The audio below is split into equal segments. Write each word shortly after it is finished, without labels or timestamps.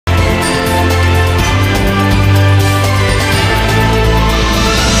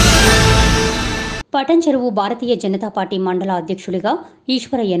పటంచెరువు Bharatiya Janata party మండల అధ్యక్షులుగా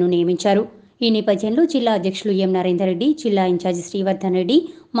ఈశ్వరయ్యను నియమించారు. ఈ నేపథ్యంలో జిల్లా అధ్యక్షులు ఎం నరేందర్ రెడ్డి, జిల్లా ఇన్ఛార్జి శ్రీవర్ధన్ రెడ్డి,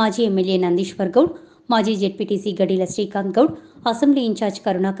 మాజీ ఎమ్మెల్యే నందీశ్వర్ గౌడ్, మాజీ జెడ్పీటీసీ గడీల శ్రీకాంత్ గౌడ్, అసెంబ్లీ ఇన్ఛార్జ్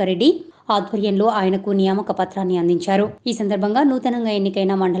కరుణాకర్ రెడ్డి ఆధ్వర్యంలో ఆయనకు నియామక పత్రాన్ని అందించారు. ఈ సందర్భంగా నూతనంగా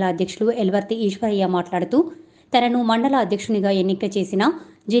ఎన్నికైన మండల అధ్యక్షులు ఎల్వర్తి ఈశ్వరయ్య మాట్లాడుతూ, తనను మండల అధ్యక్షునిగా ఎన్నిక చేసిన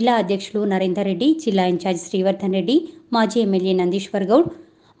జిల్లా అధ్యక్షులు నరేందర్ రెడ్డి, జిల్లా ఇన్ఛార్జి శ్రీవర్ధన్ రెడ్డి, మాజీ ఎమ్మెల్యే నందీశ్వర్ గౌడ్,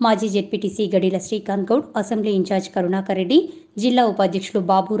 మాజీ జెడ్పీటీసీ గడీల శ్రీకాంత్ గౌడ్, అసెంబ్లీ ఇన్ఛార్జ్ కరుణాకర్ రెడ్డి, జిల్లా ఉపాధ్యక్షులు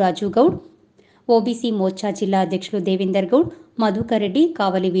బాబు రాజు గౌడ్, ఓబీసీ మోర్చా జిల్లా అధ్యక్షులు దేవేందర్ గౌడ్, మధుకర్ రెడ్డి,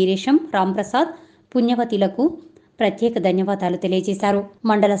 కావలి వీరేశం, రాంప్రసాద్, పుణ్యవతిలకు ప్రత్యేక ధన్యవాదాలు తెలియజేశారు.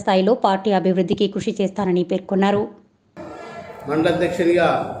 మండల స్థాయిలో పార్టీ అభివృద్ధికి కృషి చేస్తానని పేర్కొన్నారు. మండల అధ్యక్షునిగా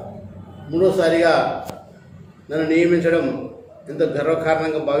మూడోసారిగా నన్ను నియమించడం ఎంతో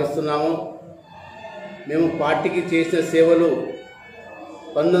గర్వకారణంగా భావిస్తున్నాము. మేము పార్టీకి చేసిన సేవలు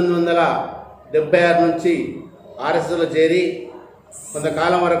 1976 నుంచి ఆర్ఎస్ఎస్లో చేరి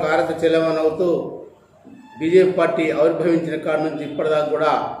కొంతకాలం వరకు ఆర్ఎస్ఎస్ చెల్లెమని అవుతూ బీజేపీ పార్టీ ఆవిర్భవించిన కాడి నుంచి ఇప్పటిదాకా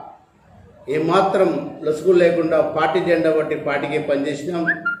కూడా ఏమాత్రం లొసుగులు లేకుండా పార్టీ జెండా బట్టి పార్టీకి పనిచేసినాం.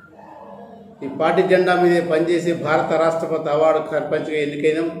 ఈ పార్టీ జెండా మీదే పనిచేసి భారత రాష్ట్రపతి అవార్డు సర్పంచ్గా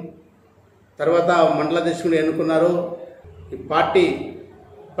ఎన్నికైనాం. తర్వాత మండలాధ్యక్షుడు ఎన్నుకున్నారు. ఈ పార్టీ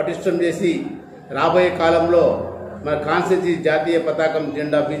పటిష్టం చేసి రాబోయే కాలంలో మన కాన్స్టిట్యూన్సీ జాతీయ పతాకం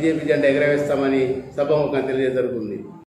జెండా బీజేపీ జెండా ఎగరవేస్తామని సభాముఖంగా తెలియజేయడం జరుగుతుంది.